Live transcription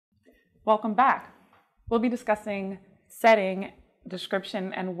Welcome back. We'll be discussing setting,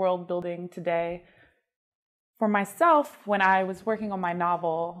 description, and world building today. For myself, when I was working on my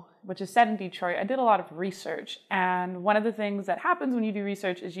novel, which is set in Detroit, I did a lot of research. And one of the things that happens when you do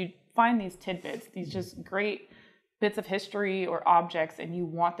research is you find these tidbits, these just great bits of history or objects, and you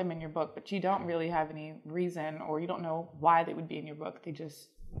want them in your book, but you don't really have any reason, or you don't know why they would be in your book.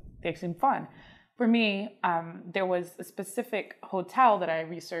 They seem fun. For me, there was a specific hotel that I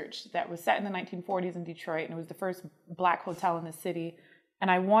researched that was set in the 1940s in Detroit, and it was the first Black hotel in the city.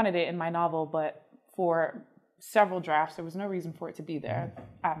 And I wanted it in my novel, but for several drafts, there was no reason for it to be there.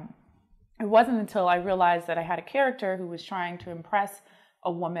 It wasn't until I realized that I had a character who was trying to impress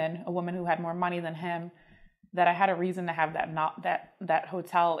a woman who had more money than him, that I had a reason to have that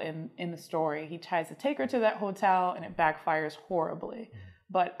hotel in the story. He tries to take her to that hotel, and it backfires horribly.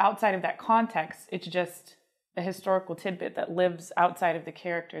 But outside of that context, it's just a historical tidbit that lives outside of the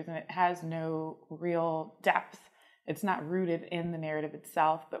characters, and it has no real depth. It's not rooted in the narrative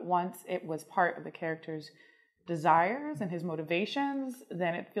itself, but once it was part of the character's desires and his motivations,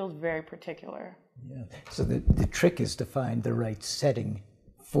 then it feels very particular. Yeah. So the trick is to find the right setting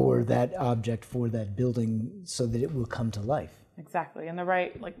for that object, for that building, so that it will come to life. Exactly, and the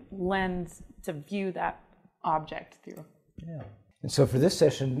right lens to view that object through. Yeah. And so for this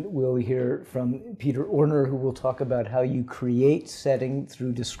session, we'll hear from Peter Orner, who will talk about how you create setting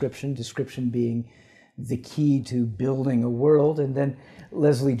through description being the key to building a world. And then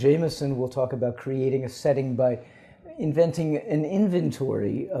Leslie Jamison will talk about creating a setting by inventing an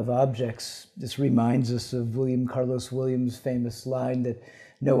inventory of objects. This reminds us of William Carlos Williams' famous line that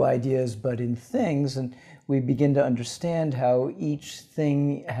no ideas but in things. And we begin to understand how each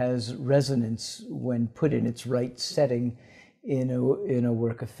thing has resonance when put in its right setting in a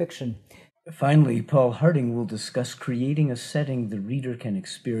work of fiction. Finally, Paul Harding will discuss creating a setting the reader can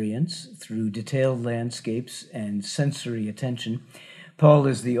experience through detailed landscapes and sensory attention. Paul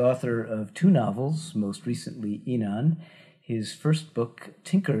is the author of 2 novels, most recently Enon. His first book,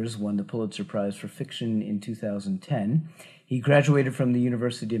 Tinkers, won the Pulitzer Prize for Fiction in 2010. He graduated from the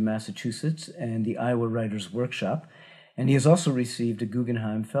University of Massachusetts and the Iowa Writers Workshop, and he has also received a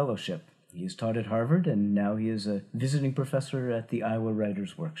Guggenheim Fellowship. He has taught at Harvard, and now he is a visiting professor at the Iowa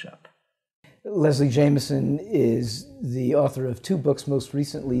Writers Workshop. Leslie Jamison is the author of 2 books, most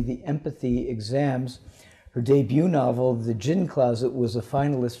recently The Empathy Exams. Her debut novel, The Gin Closet, was a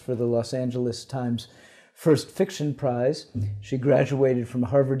finalist for the Los Angeles Times First Fiction Prize. She graduated from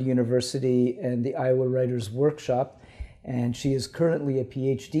Harvard University and the Iowa Writers Workshop, and she is currently a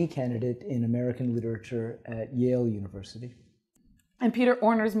PhD candidate in American literature at Yale University. And Peter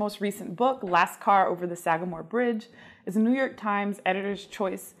Orner's most recent book, Last Car Over the Sagamore Bridge, is a New York Times Editor's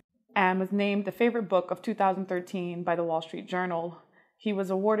Choice and was named the favorite book of 2013 by the Wall Street Journal. He was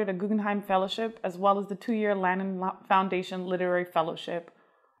awarded a Guggenheim Fellowship as well as the 2-year Lannan Foundation Literary Fellowship.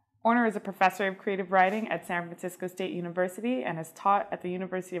 Orner is a professor of creative writing at San Francisco State University and has taught at the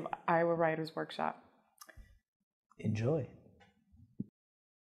University of Iowa Writers Workshop. Enjoy.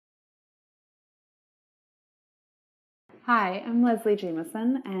 Hi, I'm Leslie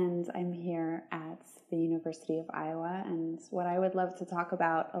Jamison, and I'm here at the University of Iowa, and what I would love to talk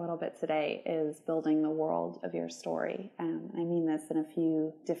about a little bit today is building the world of your story. I mean this in a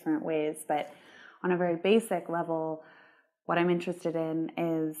few different ways, but on a very basic level, what I'm interested in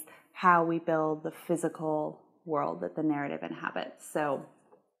is how we build the physical world that the narrative inhabits. So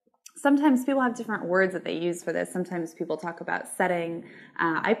sometimes people have different words that they use for this. Sometimes people talk about setting.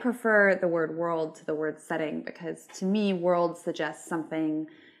 I prefer the word world to the word setting because to me, world suggests something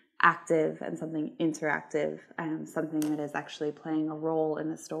active and something interactive, something that is actually playing a role in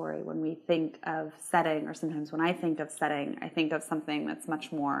the story. When we think of setting, or sometimes when I think of setting, I think of something that's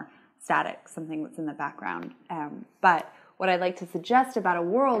much more static, something that's in the background. But what I'd like to suggest about a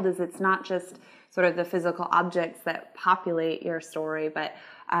world is it's not just sort of the physical objects that populate your story, but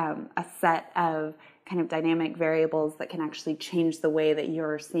a set of kind of dynamic variables that can actually change the way that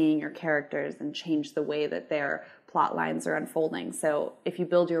you're seeing your characters and change the way that their plot lines are unfolding. So if you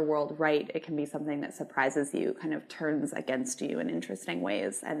build your world right, it can be something that surprises you, kind of turns against you in interesting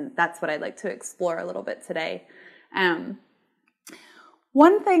ways. And that's what I'd like to explore a little bit today.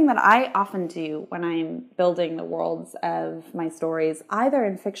 One thing that I often do when I'm building the worlds of my stories, either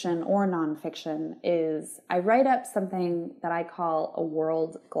in fiction or nonfiction, is I write up something that I call a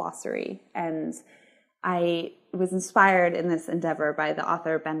world glossary. And I was inspired in this endeavor by the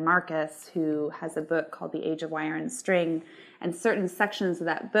author Ben Marcus, who has a book called The Age of Wire and String, and certain sections of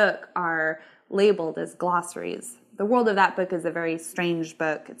that book are labeled as glossaries. The world of that book is a very strange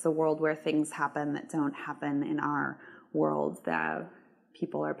book. It's a world where things happen that don't happen in our world.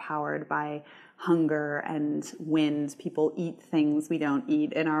 people are powered by hunger and wind. People eat things we don't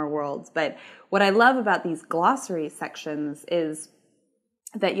eat in our worlds. But what I love about these glossary sections is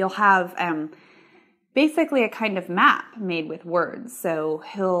that you'll have basically a kind of map made with words. So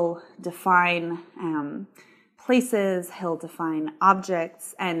he'll define places, he'll define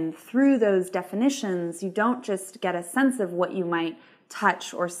objects, and through those definitions, you don't just get a sense of what you might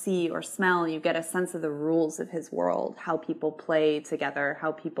touch or see or smell, you get a sense of the rules of his world, how people play together,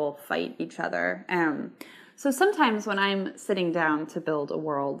 how people fight each other. So sometimes when I'm sitting down to build a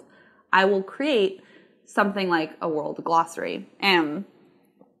world, I will create something like a world glossary. And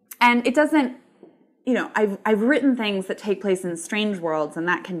it doesn't, I've written things that take place in strange worlds, and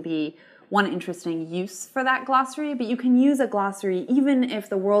that can be one interesting use for that glossary, but you can use a glossary even if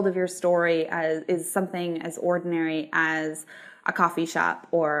the world of your story is something as ordinary as a coffee shop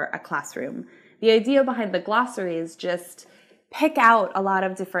or a classroom. The idea behind the glossary is just pick out a lot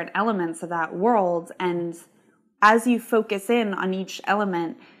of different elements of that world, and as you focus in on each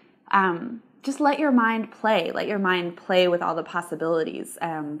element, just let your mind play. Let your mind play with all the possibilities.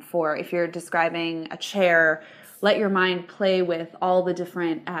 For if you're describing a chair, let your mind play with all the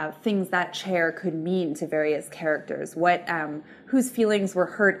different things that chair could mean to various characters. Whose feelings were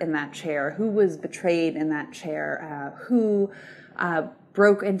hurt in that chair? Who was betrayed in that chair? Who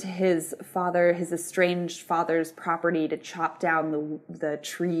broke into his estranged father's property to chop down the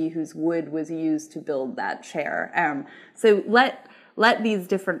tree whose wood was used to build that chair? So let these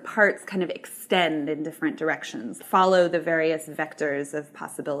different parts kind of extend in different directions. Follow the various vectors of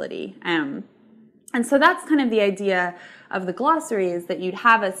possibility. And so that's kind of the idea of the glossary, is that you'd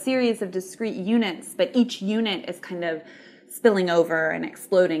have a series of discrete units, but each unit is kind of spilling over and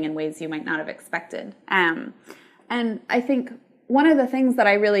exploding in ways you might not have expected. And I think one of the things that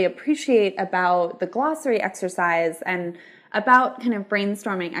I really appreciate about the glossary exercise and about kind of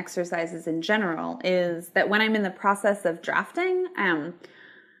brainstorming exercises in general is that when I'm in the process of drafting,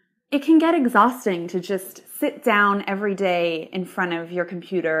 it can get exhausting to just sit down every day in front of your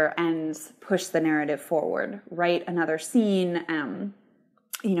computer and push the narrative forward, write another scene,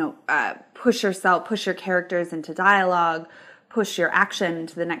 push your characters into dialogue, push your action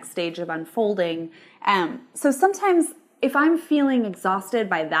to the next stage of unfolding. So sometimes if I'm feeling exhausted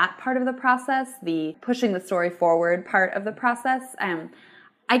by that part of the process, the pushing the story forward part of the process,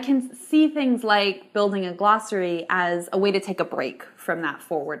 I can see things like building a glossary as a way to take a break from that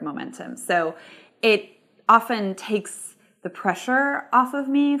forward momentum. So it often takes the pressure off of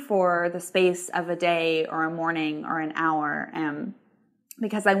me for the space of a day or a morning or an hour,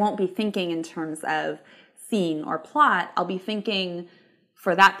 because I won't be thinking in terms of scene or plot. I'll be thinking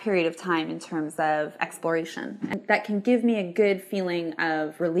for that period of time in terms of exploration. And that can give me a good feeling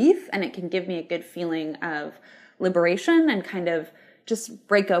of relief, and it can give me a good feeling of liberation and kind of just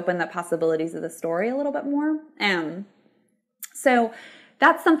break open the possibilities of the story a little bit more. So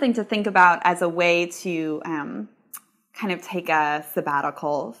that's something to think about as a way to kind of take a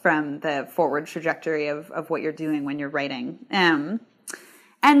sabbatical from the forward trajectory of what you're doing when you're writing. And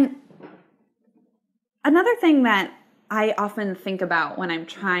another thing that I often think about when I'm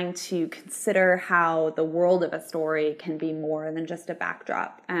trying to consider how the world of a story can be more than just a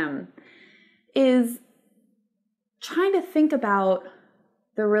backdrop is trying to think about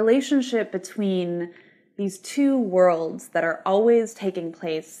the relationship between these two worlds that are always taking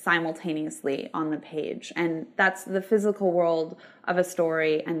place simultaneously on the page. And that's the physical world of a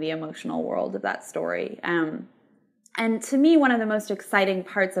story and the emotional world of that story. And to me, one of the most exciting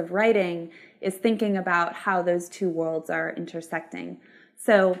parts of writing is thinking about how those two worlds are intersecting.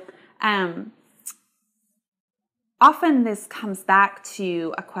 So often this comes back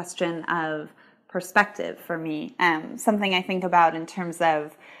to a question of perspective for me. Something I think about in terms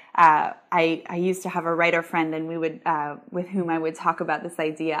of I used to have a writer friend, and we would with whom I would talk about this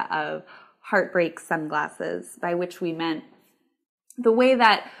idea of heartbreak sunglasses, by which we meant the way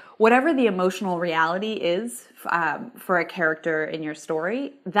that whatever the emotional reality is for a character in your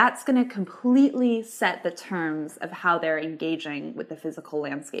story, that's going to completely set the terms of how they're engaging with the physical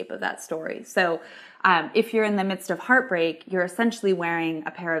landscape of that story. So if you're in the midst of heartbreak, you're essentially wearing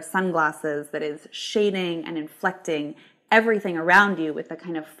a pair of sunglasses that is shading and inflecting everything around you with the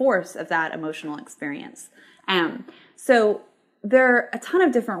kind of force of that emotional experience. So there are a ton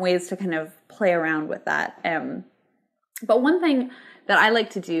of different ways to kind of play around with that. But one thing that I like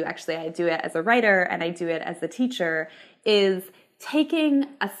to do, actually I do it as a writer and I do it as a teacher, is taking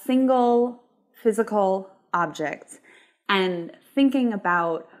a single physical object and thinking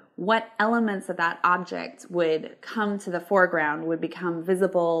about what elements of that object would come to the foreground, would become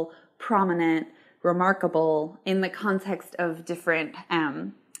visible, prominent, remarkable in the context of different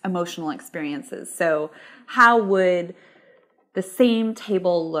emotional experiences. So how would the same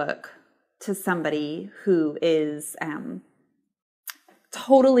table look to somebody who is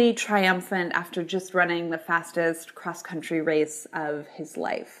totally triumphant after just running the fastest cross-country race of his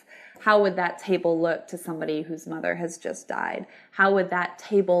life? How would that table look to somebody whose mother has just died? How would that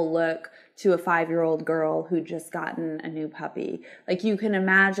table look to a 5-year-old girl who'd just gotten a new puppy? Like, you can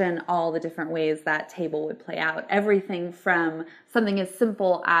imagine all the different ways that table would play out. Everything from something as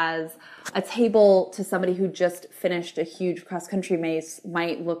simple as a table to somebody who just finished a huge cross-country race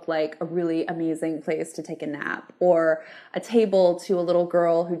might look like a really amazing place to take a nap. Or a table to a little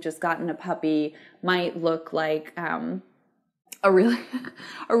girl who'd just gotten a puppy might look like a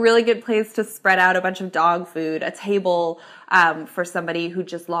really good place to spread out a bunch of dog food. A table for somebody who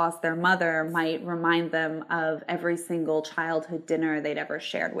just lost their mother might remind them of every single childhood dinner they'd ever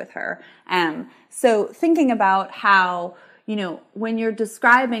shared with her. So thinking about how, when you're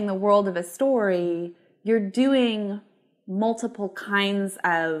describing the world of a story, you're doing multiple kinds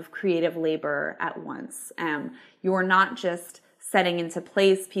of creative labor at once. You're not just setting into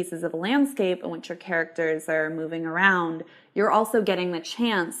place pieces of a landscape in which your characters are moving around. You're also getting the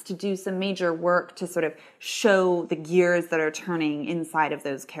chance to do some major work to sort of show the gears that are turning inside of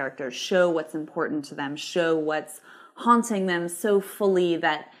those characters, show what's important to them, show what's haunting them so fully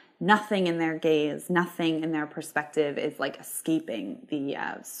that nothing in their gaze, nothing in their perspective is like escaping the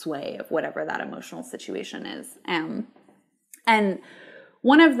sway of whatever that emotional situation is. And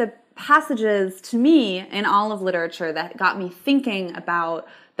one of the passages to me in all of literature that got me thinking about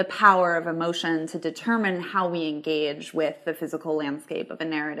the power of emotion to determine how we engage with the physical landscape of a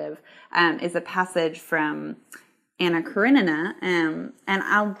narrative is a passage from Anna Karenina, and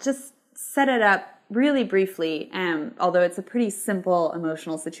I'll just set it up really briefly, although it's a pretty simple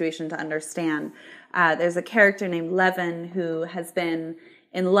emotional situation to understand. There's a character named Levin who has been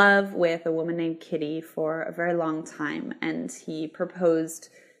in love with a woman named Kitty for a very long time, and he proposed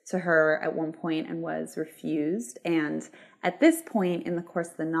to her at one point and was refused. And at this point in the course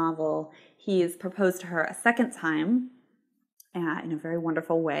of the novel, he's proposed to her a second time in a very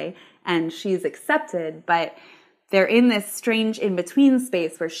wonderful way, and she's accepted, but they're in this strange in-between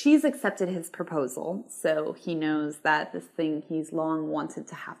space where she's accepted his proposal, so he knows that this thing he's long wanted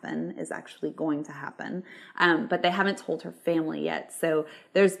to happen is actually going to happen, but they haven't told her family yet. So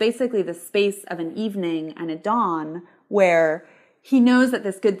there's basically the space of an evening and a dawn where he knows that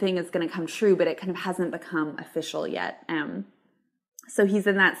this good thing is going to come true, but it kind of hasn't become official yet. So he's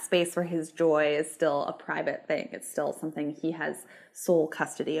in that space where his joy is still a private thing. It's still something he has sole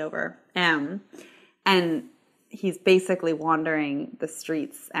custody over. And he's basically wandering the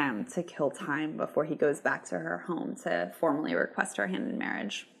streets to kill time before he goes back to her home to formally request her hand in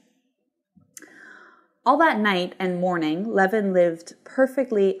marriage. All that night and morning, Levin lived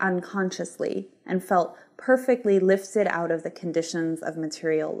perfectly unconsciously and felt perfectly lifted out of the conditions of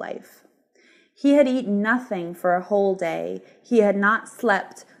material life. He had eaten nothing for a whole day. He had not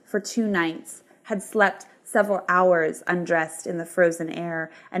slept for 2 nights, had slept several hours undressed in the frozen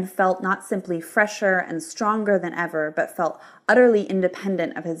air, and felt not simply fresher and stronger than ever, but felt utterly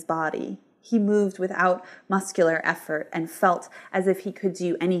independent of his body. He moved without muscular effort and felt as if he could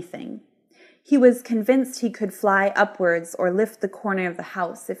do anything. He was convinced he could fly upwards or lift the corner of the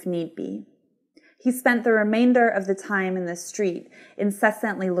house if need be. He spent the remainder of the time in the street,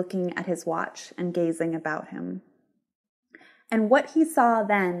 incessantly looking at his watch and gazing about him. And what he saw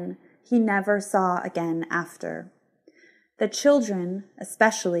then, he never saw again after. The children,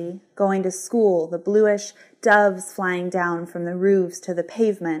 especially, going to school, the bluish doves flying down from the roofs to the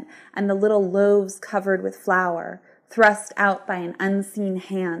pavement, and the little loaves covered with flour, thrust out by an unseen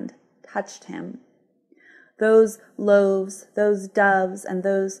hand, touched him. Those loaves, those doves, and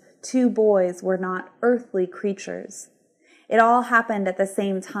those 2 boys were not earthly creatures. It all happened at the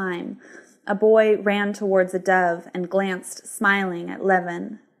same time. A boy ran towards a dove and glanced smiling at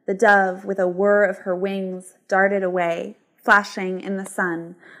Levin. The dove, with a whir of her wings, darted away, flashing in the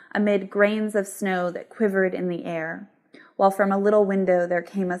sun, amid grains of snow that quivered in the air, while from a little window there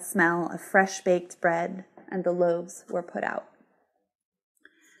came a smell of fresh-baked bread, and the loaves were put out.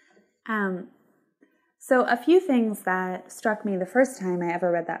 So a few things that struck me the first time I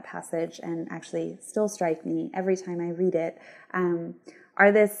ever read that passage, and actually still strike me every time I read it,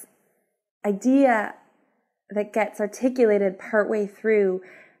 are this idea that gets articulated partway through,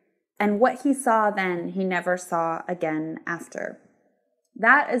 and what he saw then, he never saw again after.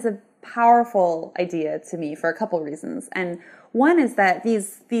 That is a powerful idea to me for a couple reasons. And one is that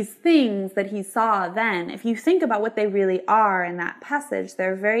these things that he saw then, if you think about what they really are in that passage,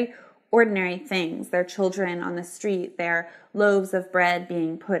 they're very ordinary things. They're children on the street. They're loaves of bread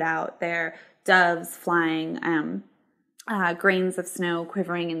being put out. They're doves flying, grains of snow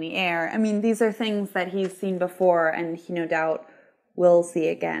quivering in the air. I mean, these are things that he's seen before and he no doubt will see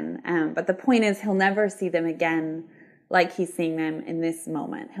again. But the point is, he'll never see them again like he's seeing them in this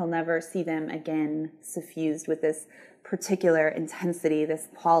moment. He'll never see them again suffused with this particular intensity, this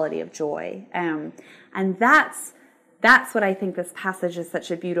quality of joy. And that's what I think this passage is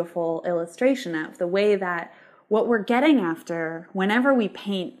such a beautiful illustration of, the way that what we're getting after whenever we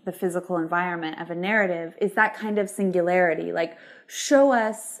paint the physical environment of a narrative is that kind of singularity. Like, show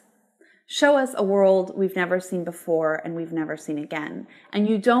us a world we've never seen before and we've never seen again. And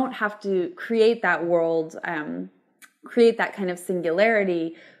you don't have to create that world, create that kind of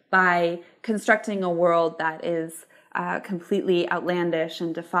singularity by constructing a world that is completely outlandish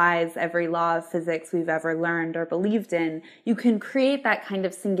and defies every law of physics we've ever learned or believed in. You can create that kind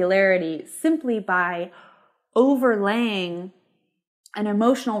of singularity simply by overlaying an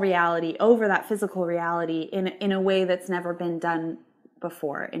emotional reality over that physical reality in a way that's never been done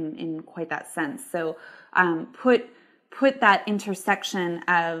before in quite that sense. So put that intersection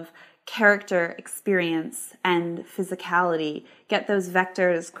of character, experience, and physicality, get those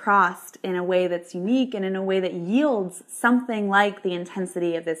vectors crossed in a way that's unique and in a way that yields something like the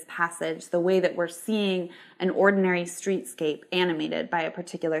intensity of this passage, the way that we're seeing an ordinary streetscape animated by a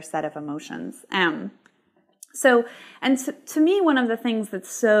particular set of emotions. To me, one of the things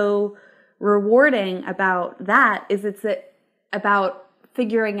that's so rewarding about that is it's about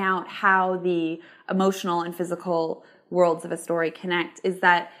figuring out how the emotional and physical worlds of a story connect, is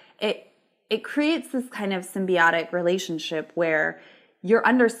that it creates this kind of symbiotic relationship where your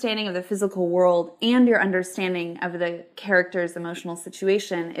understanding of the physical world and your understanding of the character's emotional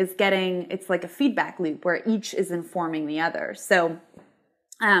situation is it's like a feedback loop where each is informing the other. So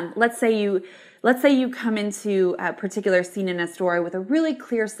let's say you come into a particular scene in a story with a really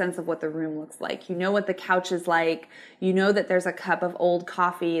clear sense of what the room looks like. You know what the couch is like. You know that there's a cup of old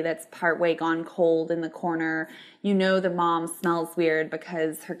coffee that's partway gone cold in the corner. You know the mom smells weird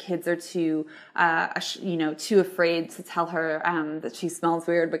because her kids are too afraid to tell her that she smells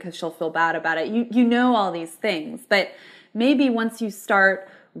weird because she'll feel bad about it. You know all these things, but maybe once you start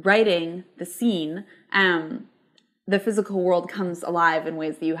writing the scene, the physical world comes alive in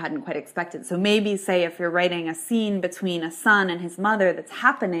ways that you hadn't quite expected. So maybe, say, if you're writing a scene between a son and his mother that's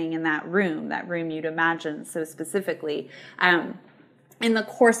happening in that room you'd imagine so specifically, in the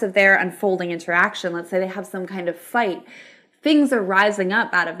course of their unfolding interaction, let's say they have some kind of fight, things are rising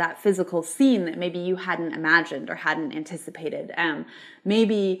up out of that physical scene that maybe you hadn't imagined or hadn't anticipated.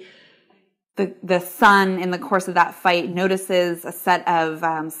 Maybe the son, in the course of that fight, notices a set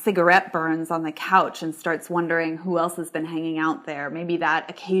of cigarette burns on the couch and starts wondering who else has been hanging out there. Maybe that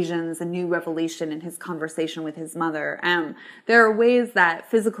occasions a new revelation in his conversation with his mother. There are ways that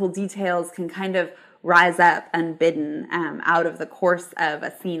physical details can kind of rise up unbidden out of the course of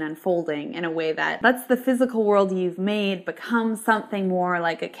a scene unfolding in a way that lets the physical world you've made become something more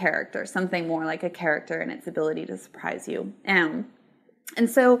like a character in its ability to surprise you. And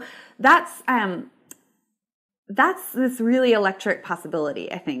so that's this really electric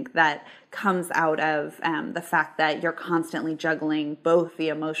possibility, I think, that comes out of the fact that you're constantly juggling both the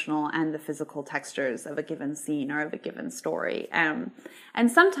emotional and the physical textures of a given scene or of a given story. And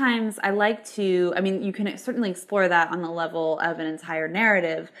sometimes you can certainly explore that on the level of an entire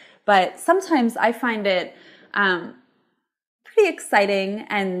narrative, but sometimes I find it pretty exciting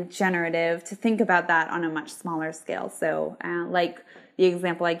and generative to think about that on a much smaller scale. So like the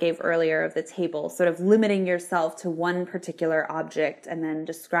example I gave earlier of the table, sort of limiting yourself to one particular object and then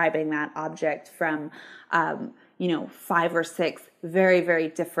describing that object from 5 or 6 very, very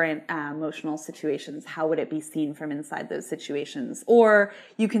different emotional situations. How would it be seen from inside those situations? Or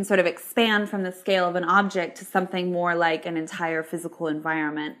you can sort of expand from the scale of an object to something more like an entire physical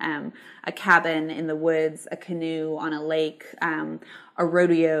environment, a cabin in the woods, a canoe on a lake, a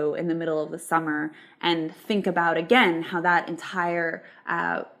rodeo in the middle of the summer, and think about, again, how that entire,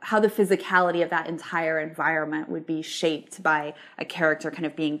 how the physicality of that entire environment would be shaped by a character kind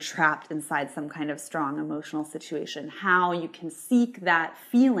of being trapped inside some kind of strong emotional situation. How you can seek that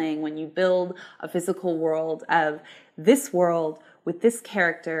feeling when you build a physical world of this world with this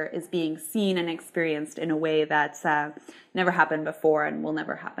character is being seen and experienced in a way that's never happened before and will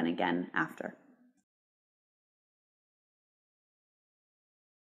never happen again after.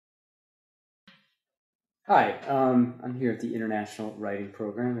 Hi, I'm here at the International Writing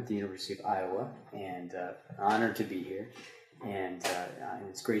Program at the University of Iowa, and honored to be here. And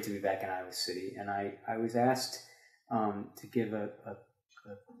it's great to be back in Iowa City. And I was asked to give a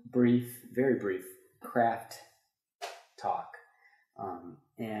very brief craft talk.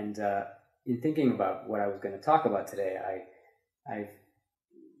 And in thinking about what I was going to talk about today, I've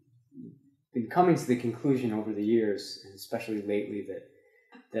been coming to the conclusion over the years, and especially lately,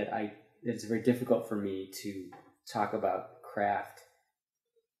 that it's very difficult for me to talk about craft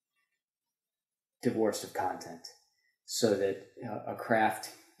divorced of content, so that a craft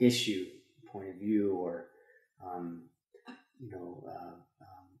issue, point of view, or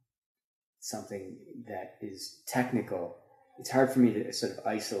something that is technical, it's hard for me to sort of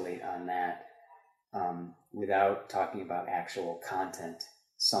isolate on that without talking about actual content.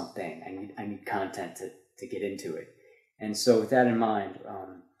 Something I need content to get into it, and so with that in mind,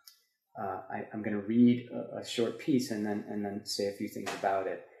 I'm going to read a short piece and then say a few things about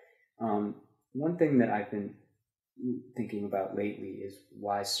it. One thing that I've been thinking about lately is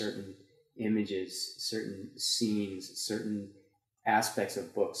why certain images, certain scenes, certain aspects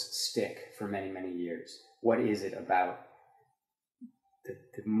of books stick for many, many years. What is it about the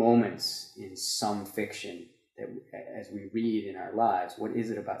moments in some fiction that, as we read in our lives, what is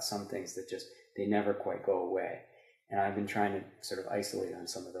it about some things that just, they never quite go away? And I've been trying to sort of isolate on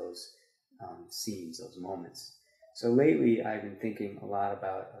some of those scenes, those moments. So lately I've been thinking a lot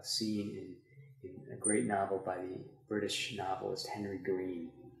about a scene in a great novel by the British novelist Henry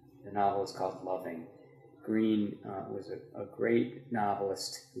Green. The novel is called Loving. Green was a great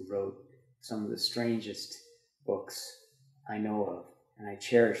novelist who wrote some of the strangest books I know of, and I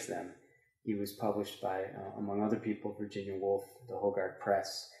cherish them. He was published by, among other people, Virginia Woolf, the Hogarth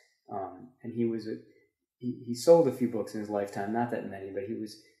Press, and he sold a few books in his lifetime, not that many, but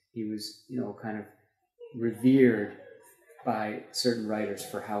he was kind of revered by certain writers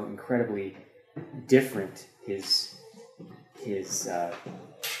for how incredibly different his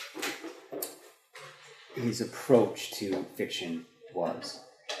approach to fiction was.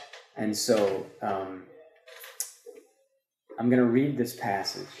 And so I'm going to read this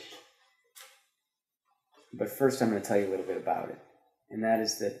passage, but first I'm going to tell you a little bit about it. And that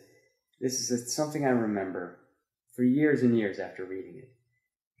is that this is something I remember for years and years after reading it.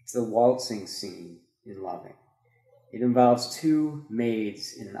 It's the waltzing scene in Loving. It involves two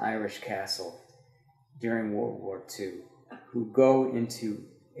maids in an Irish castle during World War II who go into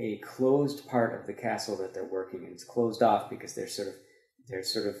a closed part of the castle that they're working in. It's closed off because they're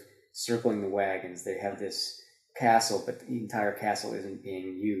sort of circling the wagons. They have this castle, but the entire castle isn't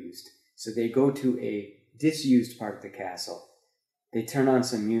being used. So they go to a disused part of the castle. They turn on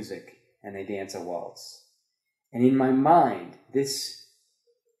some music and they dance a waltz. And in my mind, this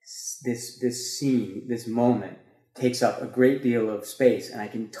scene, this moment, takes up a great deal of space, and I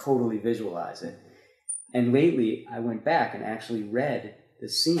can totally visualize it. And lately, I went back and actually read the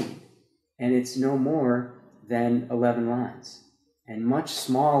scene, and it's no more than 11 lines, and much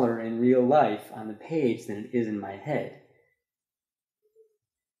smaller in real life on the page than it is in my head.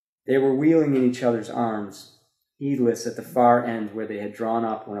 They were wheeling in each other's arms, heedless at the far end where they had drawn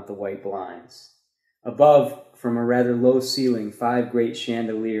up one of the white blinds. Above, from a rather low ceiling, 5 great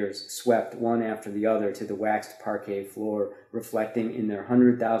chandeliers swept one after the other to the waxed parquet floor, reflecting in their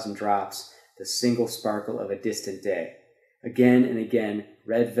 100,000 drops the single sparkle of a distant day. Again and again,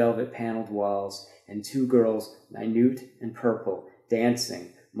 red velvet paneled walls, and 2 girls, minute and purple,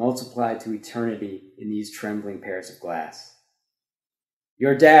 dancing, multiplied to eternity in these trembling pairs of glass.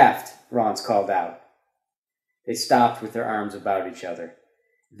 "You're daft," Rance called out. They stopped with their arms about each other.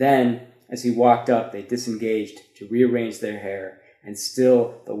 Then, as he walked up, they disengaged to rearrange their hair, and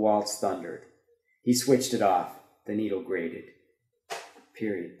still the waltz thundered. He switched it off. The needle grated.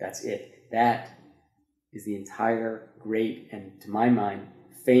 Period. That's it. That is the entire great and, to my mind,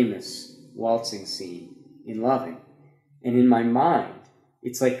 famous waltzing scene in Loving. And in my mind,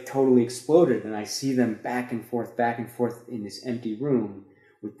 it's like totally exploded, and I see them back and forth in this empty room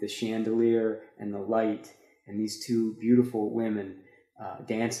with the chandelier and the light and these 2 beautiful women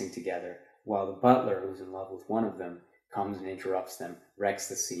dancing together, while the butler, who's in love with one of them, comes and interrupts them, wrecks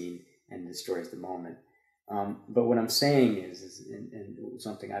the scene, and destroys the moment. But what I'm saying is and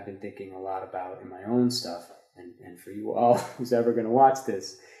something I've been thinking a lot about in my own stuff, and for you all who's ever going to watch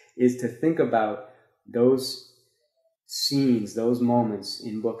this, is to think about those scenes, those moments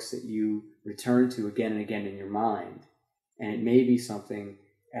in books that you return to again and again in your mind. And it may be something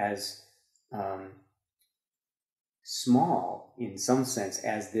as small in some sense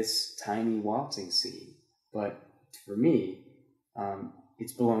as this tiny waltzing scene, but for me,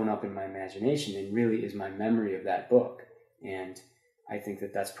 it's blown up in my imagination and really is my memory of that book. And I think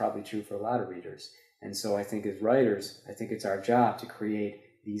that that's probably true for a lot of readers. And so I think as writers, I think it's our job to create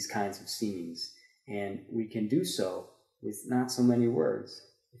these kinds of scenes, and we can do so with not so many words,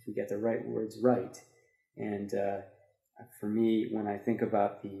 if we get the right words right. And for me, when I think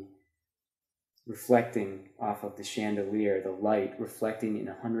about the reflecting off of the chandelier, the light reflecting in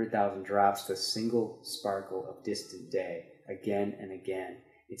 100,000 drops the single sparkle of distant day again and again,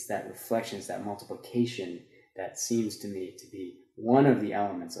 it's that reflection, it's that multiplication that seems to me to be one of the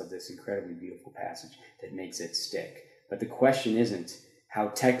elements of this incredibly beautiful passage that makes it stick. But the question isn't how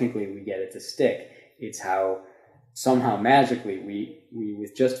technically we get it to stick, it's how somehow magically we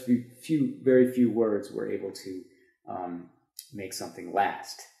with just very few words, we're able to make something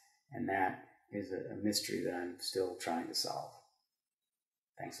last. And that is a mystery that I'm still trying to solve.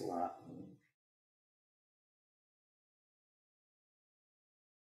 Thanks a lot.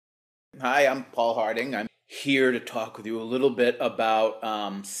 Hi, I'm Paul Harding. I'm here to talk with you a little bit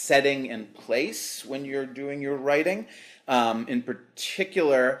about setting and place when you're doing your writing. In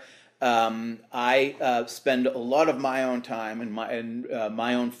particular, I spend a lot of my own time in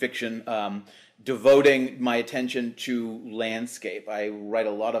my own fiction devoting my attention to landscape. I write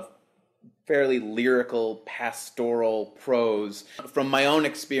a lot of fairly lyrical, pastoral prose. From my own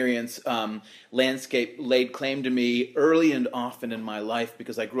experience, landscape laid claim to me early and often in my life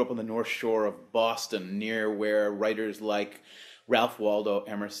because I grew up on the North Shore of Boston, near where writers like Ralph Waldo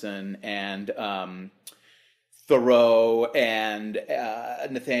Emerson and Thoreau and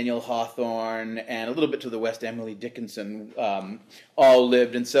Nathaniel Hawthorne and a little bit to the west, Emily Dickinson, all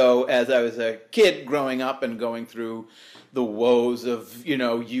lived. And so as I was a kid growing up and going through the woes of,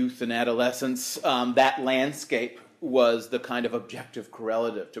 youth and adolescence, that landscape was the kind of objective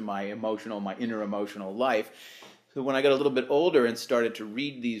correlative to my inner emotional life. So when I got a little bit older and started to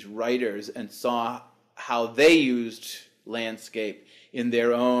read these writers and saw how they used landscape in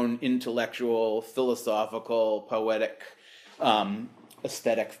their own intellectual, philosophical, poetic,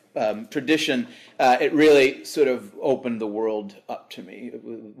 aesthetic tradition, it really sort of opened the world up to me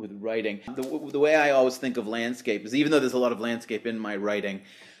with writing. The way I always think of landscape is, even though there's a lot of landscape in my writing,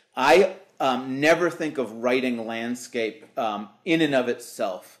 I never think of writing landscape in and of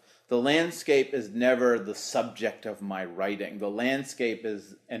itself. The landscape is never the subject of my writing. The landscape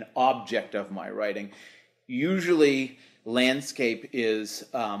is an object of my writing. Usually, landscape is,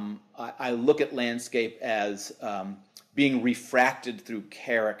 I look at landscape as being refracted through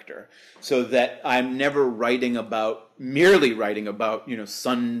character, so that I'm never merely writing about,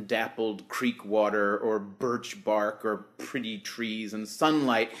 sun-dappled creek water or birch bark or pretty trees and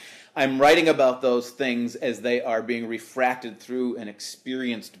sunlight. I'm writing about those things as they are being refracted through and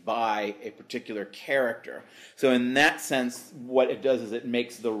experienced by a particular character. So in that sense, what it does is it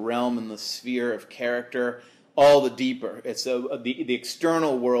makes the realm and the sphere of character all the deeper. It's the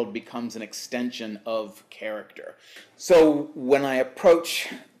external world becomes an extension of character. So when I approach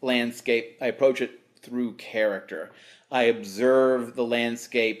landscape, I approach it through character. I observe the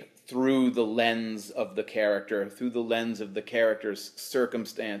landscape through the lens of the character, through the lens of the character's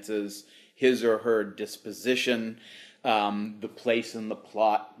circumstances, his or her disposition, the place in the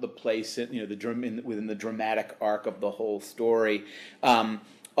plot, the place in, within the dramatic arc of the whole story.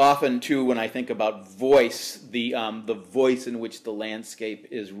 Often, too, when I think about voice, the voice in which the landscape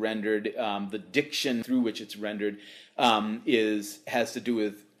is rendered, the diction through which it's rendered, has to do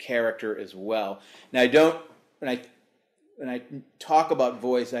with character as well. Now, when I talk about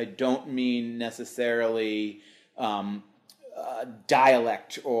voice, I don't mean necessarily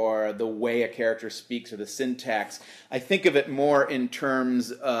dialect or the way a character speaks or the syntax. I think of it more in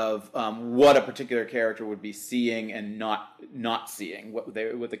terms of what a particular character would be seeing and not seeing, what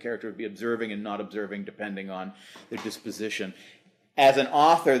the character would be observing and not observing, depending on their disposition. As an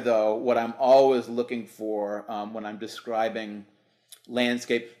author, though, what I'm always looking for when I'm describing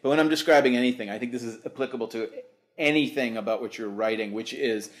landscape, but when I'm describing anything, I think this is applicable to anything about what you're writing, which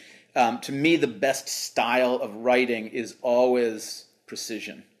is, to me, the best style of writing is always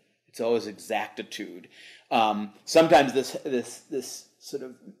precision. It's always exactitude. Sometimes this sort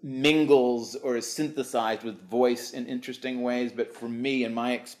of mingles or is synthesized with voice in interesting ways, but for me, in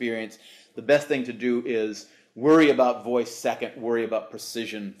my experience, the best thing to do is worry about voice second, worry about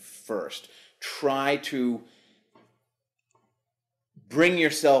precision first. Try to bring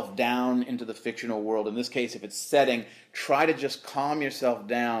yourself down into the fictional world. In this case, if it's setting, try to just calm yourself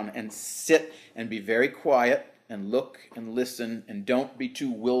down and sit and be very quiet and look and listen, and don't be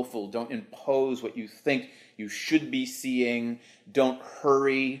too willful. Don't impose what you think you should be seeing. Don't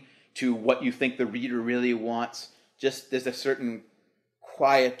hurry to what you think the reader really wants. Just, there's a certain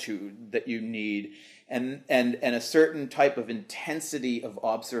quietude that you need, and a certain type of intensity of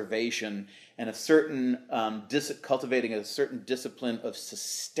observation, and a certain cultivating a certain discipline of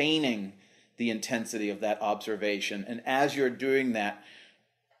sustaining the intensity of that observation. And as you're doing that,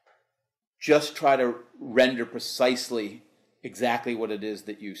 just try to render precisely exactly what it is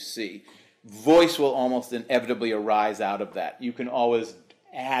that you see. Voice will almost inevitably arise out of that. You can always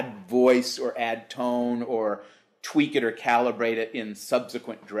add voice or add tone or tweak it or calibrate it in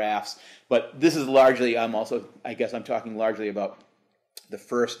subsequent drafts. But this is largely, I guess I'm talking largely about the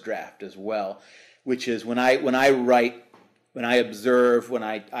first draft as well, which is when I write, when I observe, when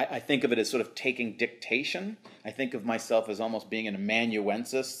I think of it as sort of taking dictation. I think of myself as almost being an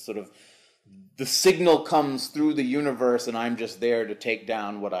amanuensis, sort of the signal comes through the universe and I'm just there to take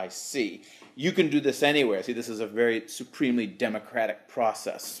down what I see. You can do this anywhere. See, this is a very supremely democratic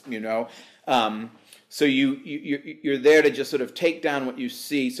process, you know. So you're there to just sort of take down what you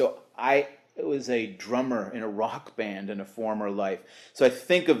see. So I was a drummer in a rock band in a former life. So I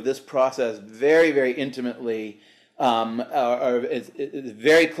think of this process very, very intimately, or it's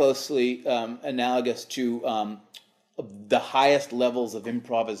very closely analogous to the highest levels of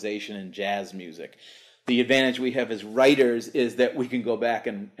improvisation in jazz music. The advantage we have as writers is that we can go back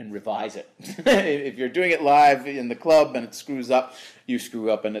and revise it. If you're doing it live in the club and it screws up, you screw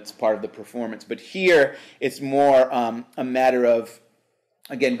up and it's part of the performance. But here, it's more a matter of,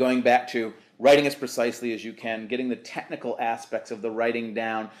 again, going back to writing as precisely as you can, getting the technical aspects of the writing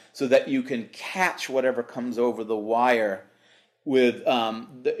down so that you can catch whatever comes over the wire with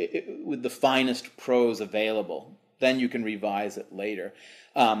the finest prose available. Then you can revise it later.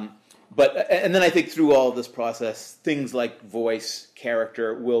 And then I think through all of this process, things like voice,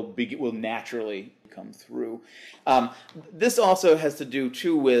 character will naturally come through. This also has to do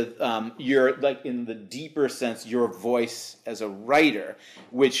too with your, like in the deeper sense, your voice as a writer,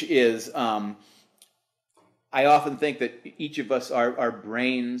 which is, I often think that each of us, our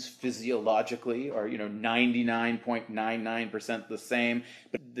brains physiologically are 99.99% the same,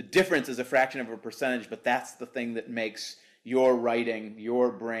 but the difference is a fraction of a percentage. But that's the thing that makes your writing,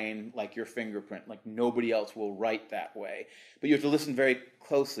 your brain, like your fingerprint. Like nobody else will write that way. But you have to listen very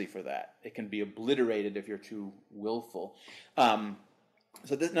closely for that. It can be obliterated if you're too willful.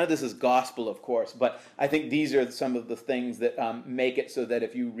 So none of this is gospel, of course, but I think these are some of the things that make it so that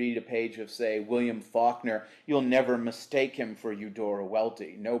if you read a page of, say, William Faulkner, you'll never mistake him for Eudora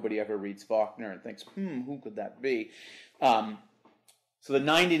Welty. Nobody ever reads Faulkner and thinks, who could that be? So the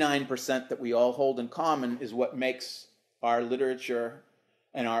 99% that we all hold in common is what makes our literature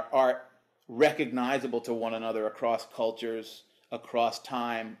and our art recognizable to one another across cultures, across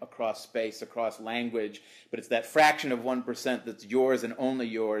time, across space, across language. But it's that fraction of 1% that's yours and only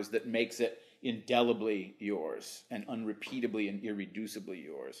yours that makes it indelibly yours and unrepeatably and irreducibly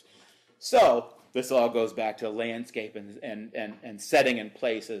yours. So this all goes back to landscape and setting and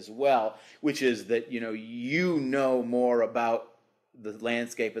place as well, which is that you know more about the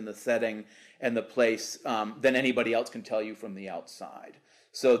landscape and the setting and the place than anybody else can tell you from the outside.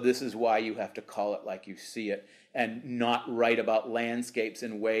 So this is why you have to call it like you see it and not write about landscapes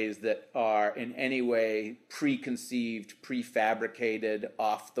in ways that are in any way preconceived, prefabricated,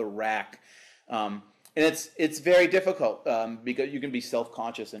 off the rack. And it's very difficult because you can be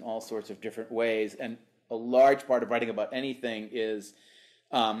self-conscious in all sorts of different ways. And a large part of writing about anything is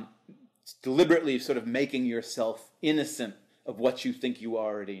deliberately sort of making yourself innocent of what you think you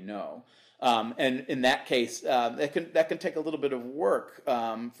already know. And in that case, that can take a little bit of work.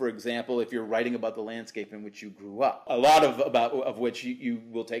 For example, if you're writing about the landscape in which you grew up, a lot of which you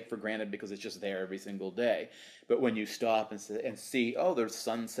will take for granted because it's just there every single day. But when you stop and see, oh, there's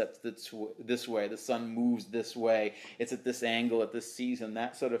sunsets this way, the sun moves this way, it's at this angle at this season,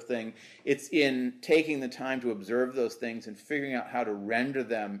 that sort of thing. It's in taking the time to observe those things and figuring out how to render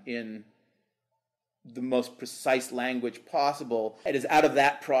them in the most precise language possible. It is out of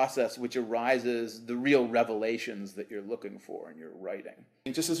that process which arises the real revelations that you're looking for in your writing.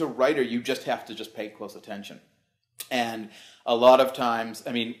 And just as a writer, you just have to pay close attention. And a lot of times,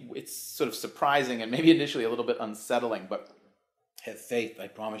 it's sort of surprising and maybe initially a little bit unsettling, but have faith, I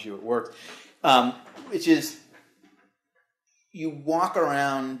promise you it works. Which is, you walk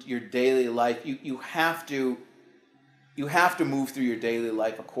around your daily life, you have to move through your daily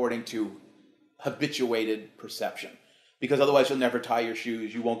life according to habituated perception, because otherwise you'll never tie your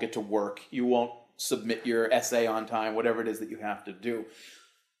shoes, you won't get to work, you won't submit your essay on time, whatever it is that you have to do.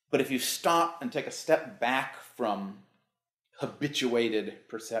 But if you stop and take a step back from habituated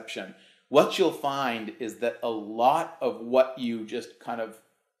perception, what you'll find is that a lot of what you just kind of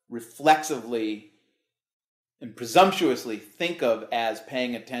reflexively and presumptuously think of as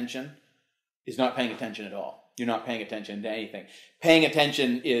paying attention is not paying attention at all. you're not paying attention to anything. Paying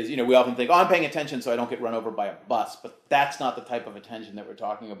attention is, we often think, oh, I'm paying attention so I don't get run over by a bus, but that's not the type of attention that we're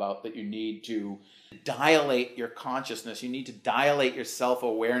talking about, that you need to dilate your consciousness. You need to dilate your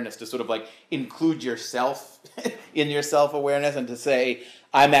self-awareness to sort of like include yourself in your self-awareness, and to say,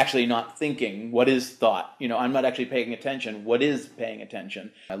 I'm actually not thinking. What is thought? I'm not actually paying attention. What is paying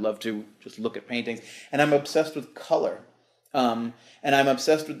attention? I love to just look at paintings, and I'm obsessed with color. And I'm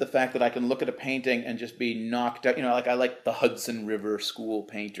obsessed with the fact that I can look at a painting and just be knocked out. Like I like the Hudson River School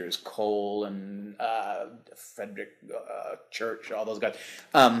painters, Cole and Frederick Church, all those guys.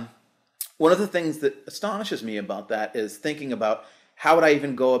 One of the things that astonishes me about that is thinking about how would I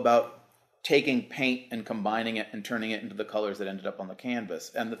even go about taking paint and combining it and turning it into the colors that ended up on the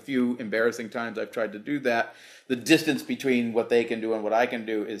canvas. And the few embarrassing times I've tried to do that, the distance between what they can do and what I can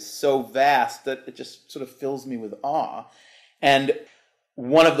do is so vast that it just sort of fills me with awe. And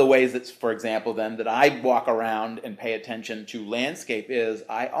one of the ways that's, for example, then, that I walk around and pay attention to landscape is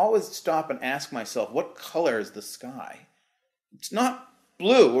I always stop and ask myself, what color is the sky? It's not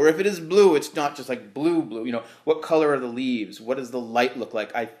blue, or if it is blue, it's not just like blue. What color are the leaves? What does the light look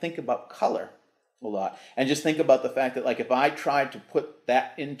like? I think about color a lot, and just think about the fact that, like, if I tried to put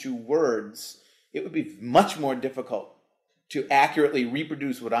that into words, it would be much more difficult to accurately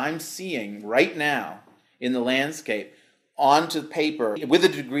reproduce what I'm seeing right now in the landscape onto paper with a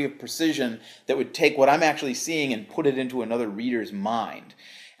degree of precision that would take what I'm actually seeing and put it into another reader's mind.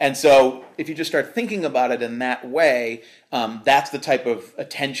 And so if you just start thinking about it in that way, that's the type of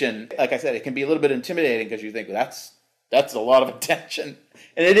attention. Like I said, it can be a little bit intimidating because you think, well, that's a lot of attention.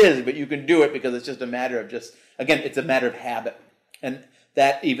 And it is, but you can do it because it's just a matter of again, it's a matter of habit. And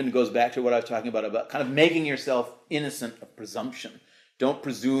that even goes back to what I was talking about kind of making yourself innocent of presumption. Don't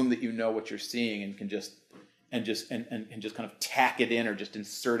presume that you know what you're seeing and can just kind of tack it in, or just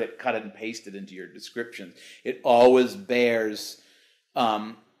insert it, cut it, and paste it into your descriptions. It always bears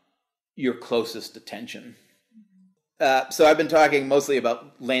your closest attention. So I've been talking mostly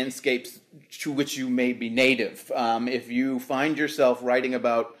about landscapes to which you may be native. If you find yourself writing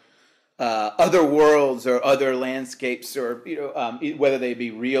about other worlds or other landscapes, or whether they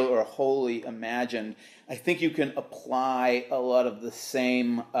be real or wholly imagined, I think you can apply a lot of the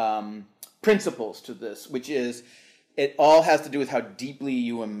same principles to this, which is, it all has to do with how deeply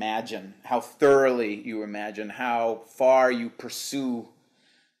you imagine, how thoroughly you imagine, how far you pursue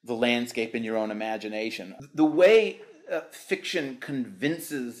the landscape in your own imagination. The way fiction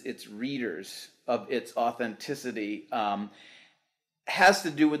convinces its readers of its authenticity has to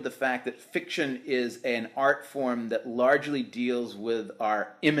do with the fact that fiction is an art form that largely deals with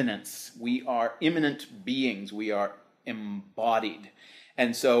our immanence. We are immanent beings. We are embodied.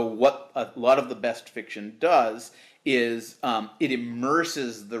 And so what a lot of the best fiction does is it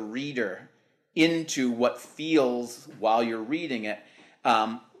immerses the reader into what feels, while you're reading it,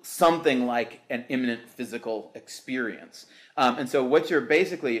 something like an immanent physical experience. And so what you're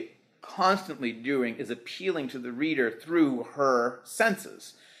basically constantly doing is appealing to the reader through her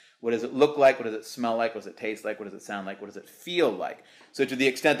senses. What does it look like? What does it smell like? What does it taste like? What does it sound like? What does it feel like? So to the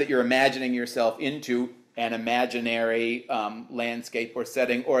extent that you're imagining yourself into an imaginary landscape or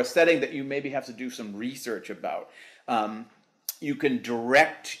a setting that you maybe have to do some research about, you can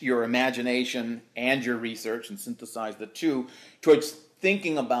direct your imagination and your research and synthesize the two towards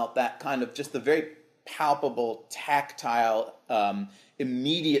thinking about that kind of just the very palpable, tactile,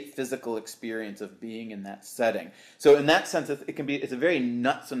 immediate physical experience of being in that setting. So in that sense, it's a very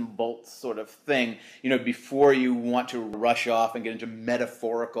nuts and bolts sort of thing, before you want to rush off and get into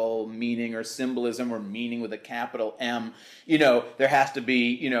metaphorical meaning or symbolism or meaning with a capital M. There has to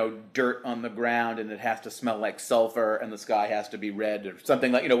be, dirt on the ground, and it has to smell like sulfur, and the sky has to be red, or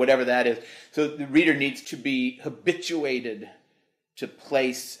something like, whatever that is. So the reader needs to be habituated to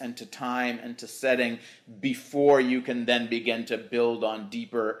place and to time and to setting before you can then begin to build on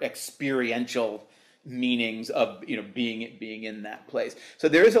deeper experiential meanings of being in that place. So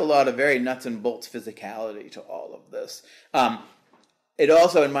there is a lot of very nuts and bolts physicality to all of this. It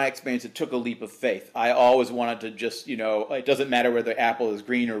also, in my experience, it took a leap of faith. I always wanted to just, it doesn't matter whether the apple is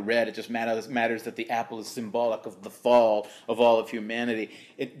green or red. It just matters that the apple is symbolic of the fall of all of humanity.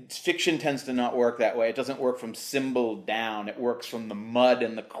 Fiction tends to not work that way. It doesn't work from symbol down. It works from the mud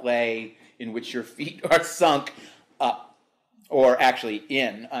and the clay in which your feet are sunk up. Or actually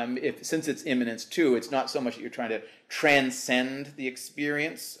in. Since it's immanence too, it's not so much that you're trying to transcend the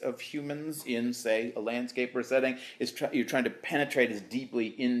experience of humans in, say, a landscape or a setting. You're trying to penetrate as deeply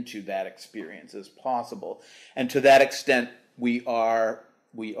into that experience as possible. And to that extent, we are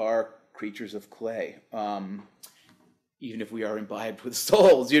creatures of clay. even if we are imbibed with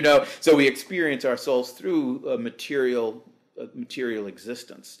souls, you know. So we experience our souls through a material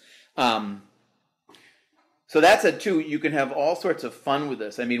existence. So that's it too. You can have all sorts of fun with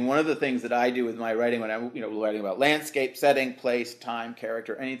this. I mean, one of the things that I do with my writing when I'm, writing about landscape, setting, place, time,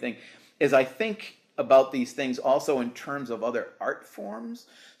 character, anything, is I think about these things also in terms of other art forms.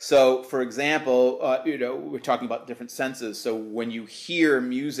 So, for example, we're talking about different senses. So when you hear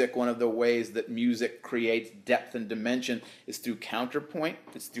music, one of the ways that music creates depth and dimension is through counterpoint,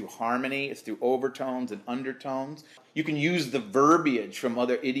 it's through harmony, it's through overtones and undertones. You can use the verbiage from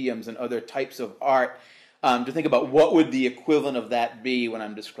other idioms and other types of art to think about what would the equivalent of that be when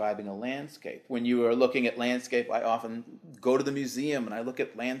I'm describing a landscape. When you are looking at landscape, I often go to the museum and I look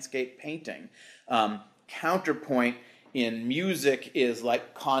at landscape painting. Counterpoint in music is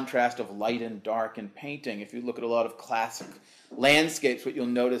like contrast of light and dark in painting. If you look at a lot of classic landscapes, what you'll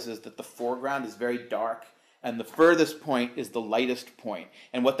notice is that the foreground is very dark and the furthest point is the lightest point.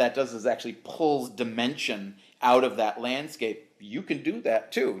 And what that does is actually pulls dimension out of that landscape. You can do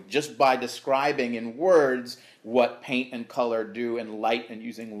that too, just by describing in words what paint and color do, and light, and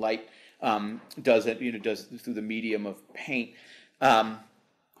using light does through the medium of paint.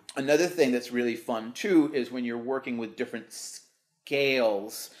 Another thing that's really fun too is when you're working with different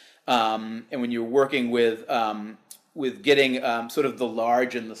scales, and when you're working with getting sort of the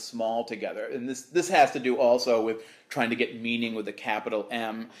large and the small together. And this has to do also with trying to get meaning with a capital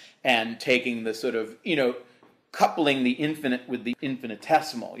M, and taking the sort of, coupling the infinite with the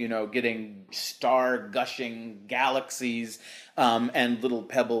infinitesimal, getting star gushing galaxies and little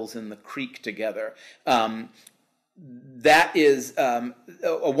pebbles in the creek together. That is a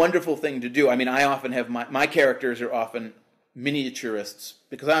wonderful thing to do. I mean, I often have my characters are often miniaturists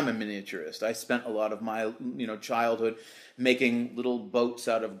because I'm a miniaturist. I spent a lot of my childhood making little boats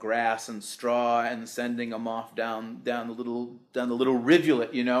out of grass and straw and sending them off down the little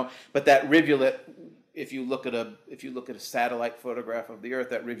rivulet, But that rivulet, if you look at a satellite photograph of the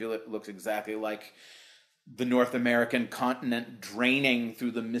Earth, that rivulet looks exactly like the North American continent draining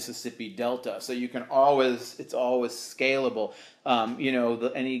through the Mississippi Delta. So it's always scalable.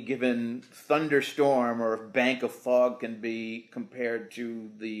 Any given thunderstorm or bank of fog can be compared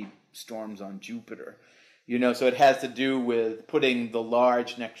to the storms on Jupiter. So it has to do with putting the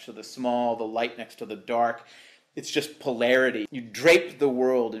large next to the small, the light next to the dark. It's just polarity. You drape the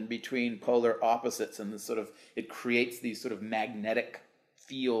world in between polar opposites, and it creates these sort of magnetic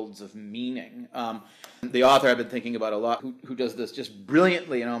fields of meaning. The author I've been thinking about a lot, who does this just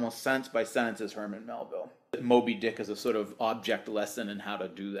brilliantly and almost sentence by sentence, is Herman Melville. Moby Dick is a sort of object lesson in how to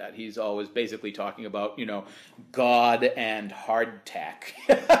do that. He's always basically talking about, God and hardtack,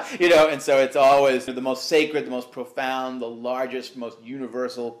 and so it's always the most sacred, the most profound, the largest, most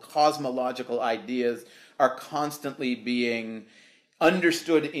universal cosmological ideas are constantly being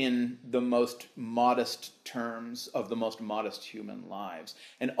understood in the most modest terms of the most modest human lives.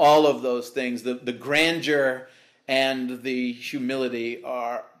 And all of those things, the grandeur and the humility,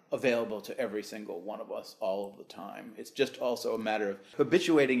 are available to every single one of us all of the time. It's just also a matter of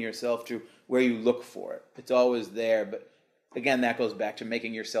habituating yourself to where you look for it. It's always there, but again, that goes back to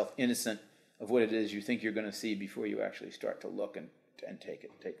making yourself innocent of what it is you think you're going to see before you actually start to look and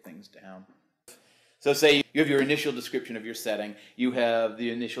take things down. So say you have your initial description of your setting, you have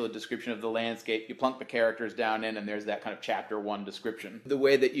the initial description of the landscape, you plunk the characters down in, and there's that kind of chapter 1 description. The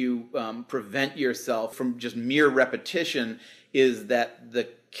way that you prevent yourself from just mere repetition is that the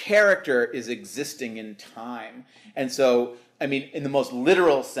character is existing in time. And so, I mean, in the most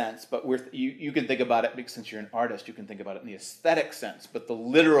literal sense, but you can think about it, because since you're an artist, you can think about it in the aesthetic sense, but the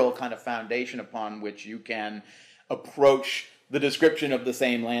literal kind of foundation upon which you can approach the description of the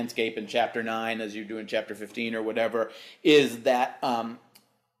same landscape in chapter 9 as you do in chapter 15 or whatever, is that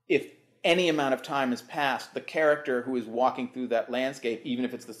if any amount of time has passed, the character who is walking through that landscape, even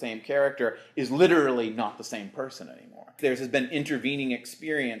if it's the same character, is literally not the same person anymore. There has been intervening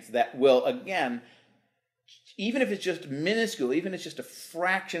experience that will, again, even if it's just minuscule, even if it's just a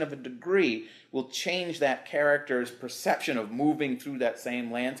fraction of a degree, will change that character's perception of moving through that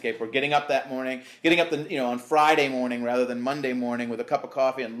same landscape, or getting up that morning, on Friday morning rather than Monday morning with a cup of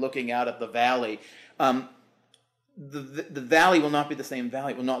coffee and looking out at the valley. The valley will not be the same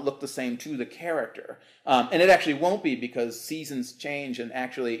valley. It will not look the same to the character. And it actually won't be, because seasons change, and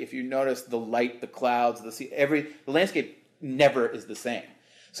actually, if you notice the light, the clouds, the landscape never is the same.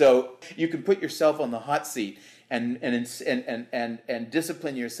 So you can put yourself on the hot seat and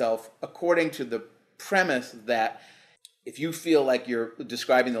discipline yourself according to the premise that if you feel like you're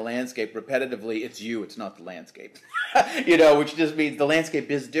describing the landscape repetitively, it's you, it's not the landscape. Which just means the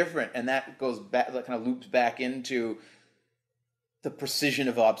landscape is different, and that goes back, that kind of loops back into the precision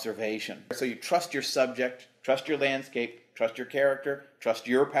of observation. So you trust your subject, trust your landscape, trust your character, trust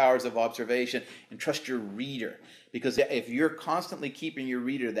your powers of observation, and trust your reader. Because if you're constantly keeping your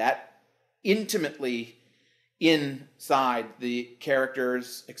reader that intimately inside the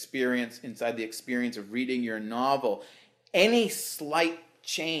character's experience, inside the experience of reading your novel, any slight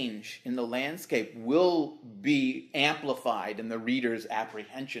change in the landscape will be amplified in the reader's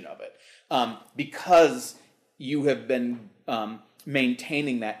apprehension of it, because you have been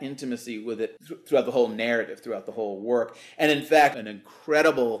maintaining that intimacy with it throughout the whole narrative, throughout the whole work. And in fact, an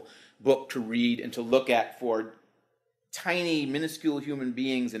incredible book to read and to look at for tiny, minuscule human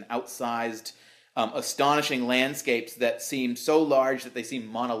beings in outsized, astonishing landscapes that seem so large that they seem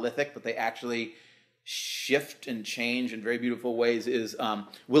monolithic, but they actually shift and change in very beautiful ways, is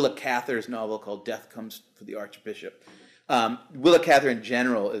Willa Cather's novel called Death Comes for the Archbishop. Willa Cather in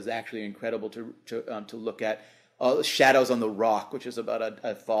general is actually incredible to look at. Shadows on the Rock, which is about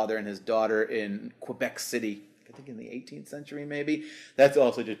a father and his daughter in Quebec City, I think in the 18th century maybe. That's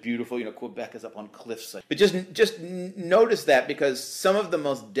also just beautiful. You know, Quebec is up on cliffs. But just notice that, because some of the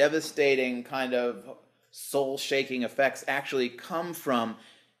most devastating kind of soul-shaking effects actually come from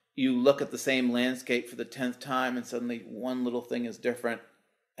you look at the same landscape for the 10th time and suddenly one little thing is different,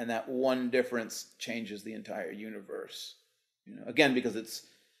 and that one difference changes the entire universe. You know, again, because it's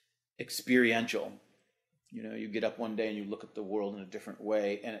experiential. You know, you get up one day and you look at the world in a different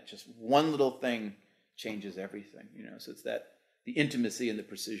way, and it just one little thing changes everything. You know, so it's that the intimacy and the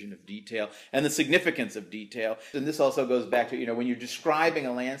precision of detail and the significance of detail. And this also goes back to, you know, when you're describing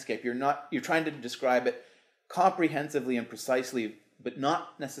a landscape, you're trying to describe it comprehensively and precisely, but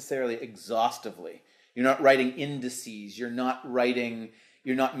not necessarily exhaustively. You're not writing indices. You're not making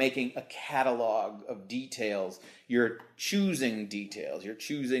a catalog of details. You're choosing details. You're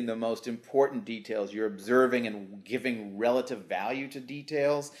choosing the most important details. You're observing and giving relative value to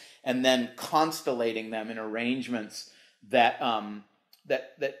details, and then constellating them in arrangements that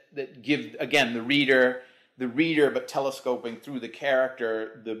give, again, the reader, but telescoping through the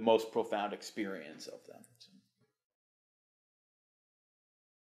character, the most profound experience of them.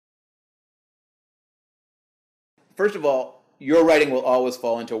 First of all, your writing will always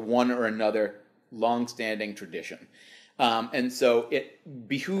fall into one or another long-standing tradition. And so it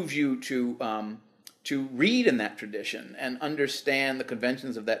behooves you to read in that tradition and understand the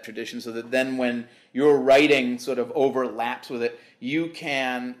conventions of that tradition, so that then when your writing sort of overlaps with it, you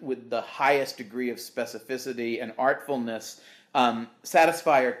can, with the highest degree of specificity and artfulness,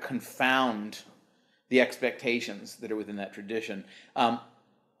 satisfy or confound the expectations that are within that tradition.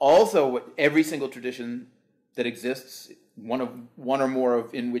 Also, every single tradition that exists, one or more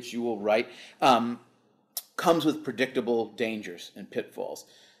of in which you will write, comes with predictable dangers and pitfalls.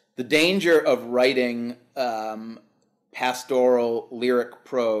 The danger of writing pastoral lyric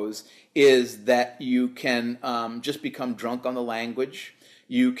prose is that you can just become drunk on the language.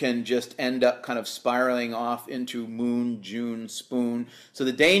 You can just end up kind of spiraling off into moon, June, spoon. So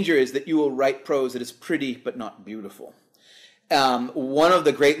the danger is that you will write prose that is pretty but not beautiful. One of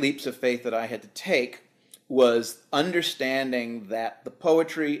the great leaps of faith that I had to take was understanding that the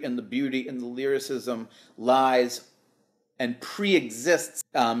poetry and the beauty and the lyricism lies and pre-exists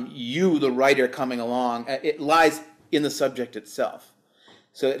you, the writer, coming along. It lies in the subject itself.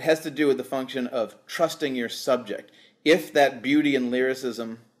 So it has to do with the function of trusting your subject. If that beauty and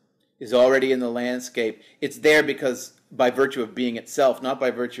lyricism is already in the landscape, it's there because by virtue of being itself, not by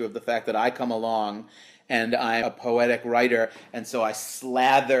virtue of the fact that I come along and I'm a poetic writer, and so I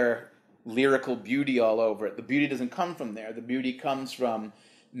slather lyrical beauty all over it. The beauty doesn't come from there. The beauty comes from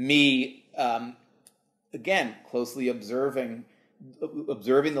me, again, closely observing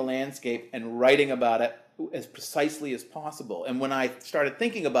the landscape and writing about it as precisely as possible. And when I started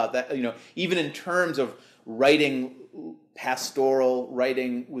thinking about that, you know, even in terms of writing pastoral,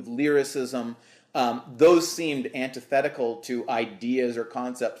 writing with lyricism, those seemed antithetical to ideas or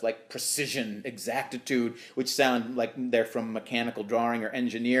concepts like precision, exactitude, which sound like they're from mechanical drawing or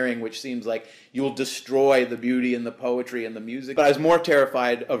engineering, which seems like you'll destroy the beauty and the poetry and the music. But I was more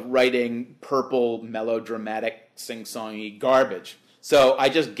terrified of writing purple, melodramatic, sing-songy garbage. So I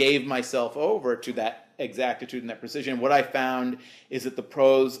just gave myself over to that exactitude and that precision. What I found is that the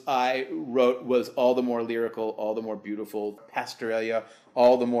prose I wrote was all the more lyrical, all the more beautiful, pastoralia,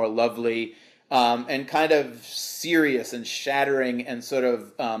 all the more lovely, and kind of serious and shattering and sort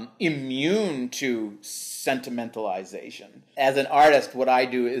of immune to sentimentalization. As an artist, what I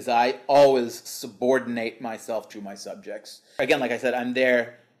do is I always subordinate myself to my subjects. Again, like I said, I'm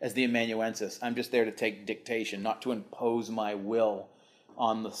there as the amanuensis. I'm just there to take dictation, not to impose my will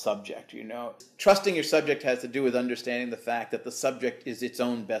on the subject, you know. Trusting your subject has to do with understanding the fact that the subject is its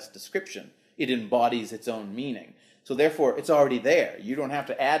own best description. It embodies its own meaning. So therefore, it's already there. You don't have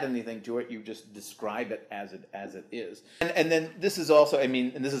to add anything to it. You just describe it as it is. And then this is also, I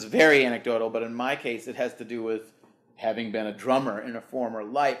mean, and this is very anecdotal, but in my case, it has to do with having been a drummer in a former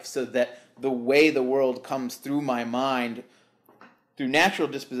life, so that the way the world comes through my mind, through natural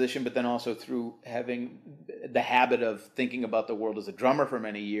disposition, but then also through having the habit of thinking about the world as a drummer for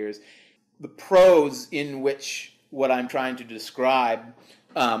many years, the prose in which what I'm trying to describe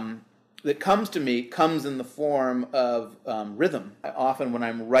that comes to me comes in the form of rhythm. Often when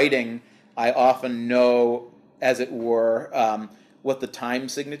I'm writing, I often know, as it were, what the time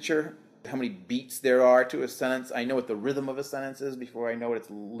signature, how many beats there are to a sentence. I know what the rhythm of a sentence is before I know what its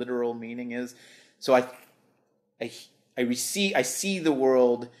literal meaning is. So I see the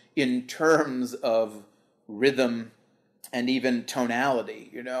world in terms of rhythm and even tonality,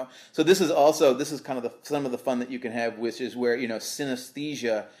 you know. So this is kind of some of the fun that you can have, which is where, you know,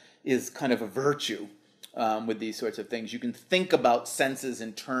 synesthesia is kind of a virtue with these sorts of things. You can think about senses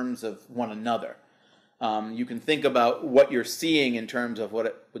in terms of one another. You can think about what you're seeing in terms of what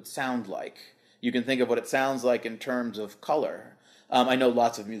it would sound like. You can think of what it sounds like in terms of color. I know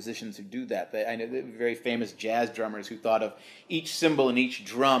lots of musicians who do that. I know very famous jazz drummers who thought of each cymbal and each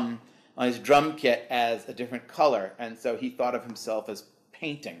drum on his drum kit as a different color. And so he thought of himself as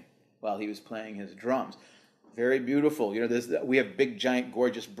painting while he was playing his drums. Very beautiful. You know, we have big, giant,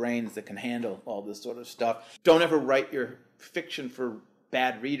 gorgeous brains that can handle all this sort of stuff. Don't ever write your fiction for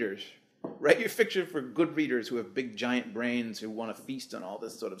bad readers. Write your fiction for good readers who have big, giant brains, who want to feast on all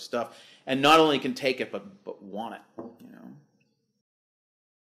this sort of stuff, and not only can take it, but want it, you know.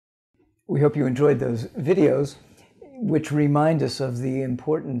 We hope you enjoyed those videos, which remind us of the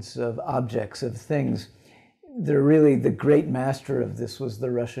importance of objects, of things. The great master of this was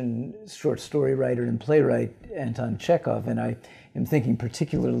the Russian short story writer and playwright Anton Chekhov, and I am thinking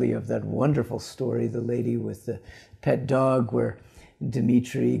particularly of that wonderful story, The Lady with the Pet Dog, where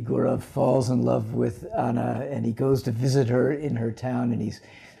Dmitry Gurov falls in love with Anna, and he goes to visit her in her town, and he's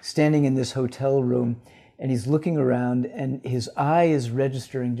standing in this hotel room, and he's looking around, and his eye is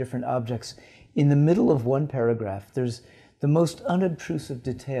registering different objects. In the middle of one paragraph, there's the most unobtrusive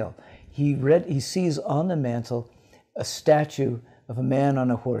detail. He sees on the mantle a statue of a man on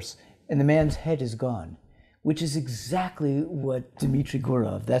a horse, and the man's head is gone, which is exactly what Dmitry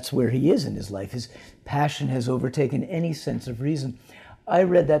Gurov, that's where he is in his life. His passion has overtaken any sense of reason. I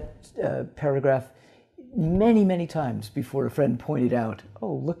read that paragraph many, many times before a friend pointed out,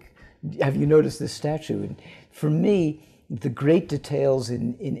 oh, look, have you noticed this statue? And for me, the great details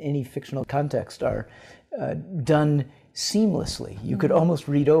in any fictional context are done seamlessly. You could almost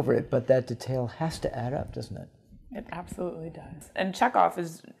read over it, but that detail has to add up, doesn't it? It absolutely does. And Chekhov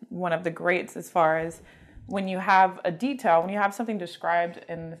is one of the greats as far as when you have a detail, when you have something described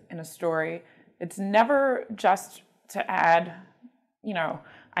in a story, it's never just to add, you know,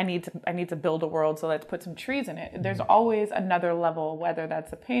 I need to build a world, so let's put some trees in it. There's always another level, whether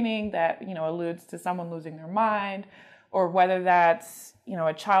that's a painting that, you know, alludes to someone losing their mind, or whether that's, you know,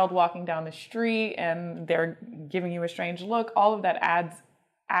 a child walking down the street and they're giving you a strange look. All of that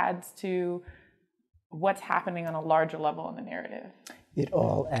adds to what's happening on a larger level in the narrative. It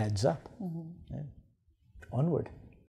all adds up. Mm-hmm. Yeah. Onward.